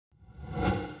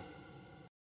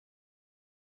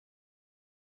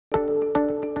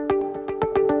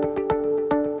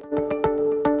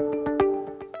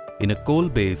In a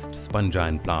coal-based sponge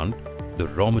iron plant, the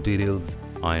raw materials,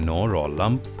 iron ore or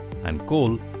lumps, and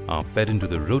coal are fed into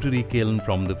the rotary kiln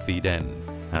from the feed end.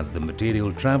 As the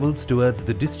material travels towards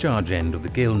the discharge end of the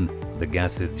kiln, the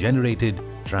gases generated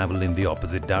travel in the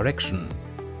opposite direction.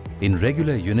 In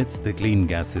regular units, the clean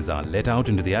gases are let out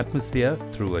into the atmosphere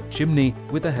through a chimney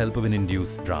with the help of an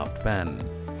induced draft fan.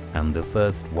 And the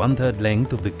first 1/3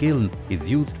 length of the kiln is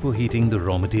used for heating the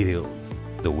raw materials.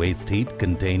 The waste heat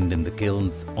contained in the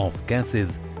kiln's off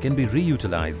gases can be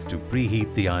reutilized to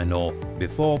preheat the iron ore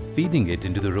before feeding it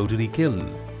into the rotary kiln.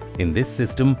 In this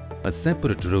system, a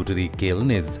separate rotary kiln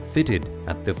is fitted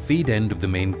at the feed end of the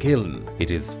main kiln.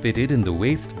 It is fitted in the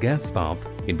waste gas path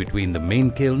in between the main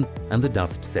kiln and the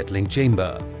dust settling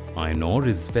chamber. Iron ore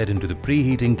is fed into the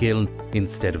preheating kiln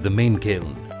instead of the main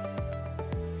kiln.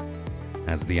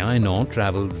 As the iron ore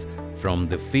travels from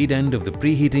the feed end of the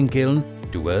preheating kiln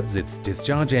towards its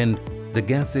discharge end, the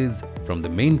gases from the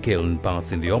main kiln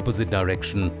pass in the opposite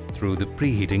direction through the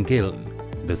preheating kiln.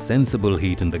 The sensible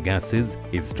heat in the gases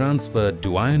is transferred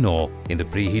to iron ore in the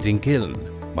preheating kiln.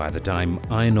 By the time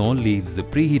iron ore leaves the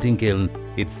preheating kiln,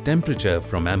 its temperature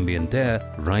from ambient air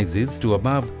rises to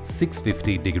above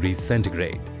 650 degrees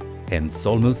centigrade. Hence,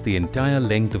 almost the entire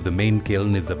length of the main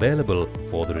kiln is available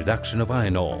for the reduction of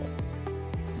iron ore.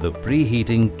 The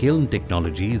preheating kiln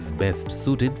technology is best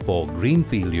suited for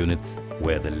greenfield units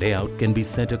where the layout can be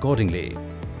set accordingly.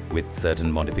 With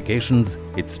certain modifications,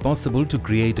 it's possible to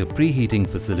create a preheating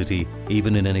facility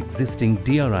even in an existing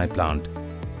DRI plant.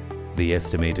 The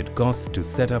estimated cost to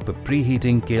set up a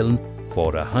preheating kiln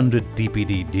for a 100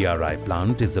 TPD DRI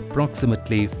plant is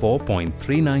approximately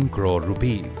 4.39 crore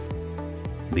rupees.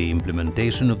 The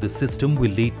implementation of the system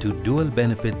will lead to dual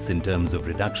benefits in terms of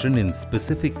reduction in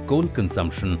specific coal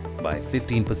consumption by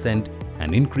 15%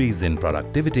 and increase in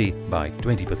productivity by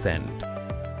 20%.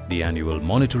 The annual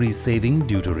monetary saving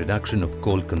due to reduction of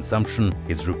coal consumption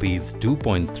is Rs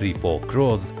 2.34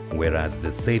 crores, whereas the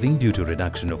saving due to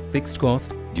reduction of fixed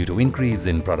cost due to increase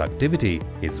in productivity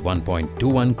is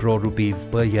 1.21 crore rupees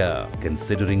per year.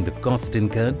 Considering the cost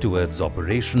incurred towards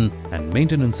operation and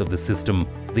maintenance of the system,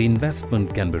 the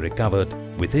investment can be recovered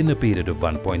within a period of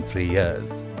 1.3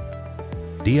 years.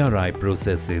 DRI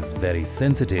process is very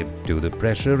sensitive to the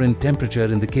pressure and temperature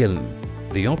in the kiln.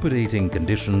 The operating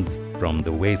conditions from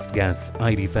the waste gas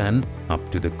ID fan up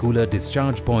to the cooler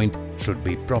discharge point should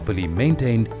be properly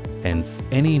maintained. Hence,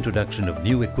 any introduction of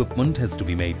new equipment has to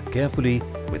be made carefully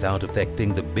without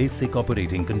affecting the basic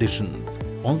operating conditions.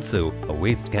 Also, a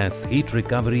waste gas heat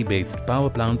recovery based power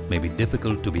plant may be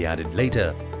difficult to be added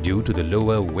later due to the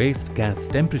lower waste gas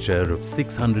temperature of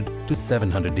 600 to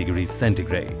 700 degrees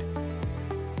centigrade.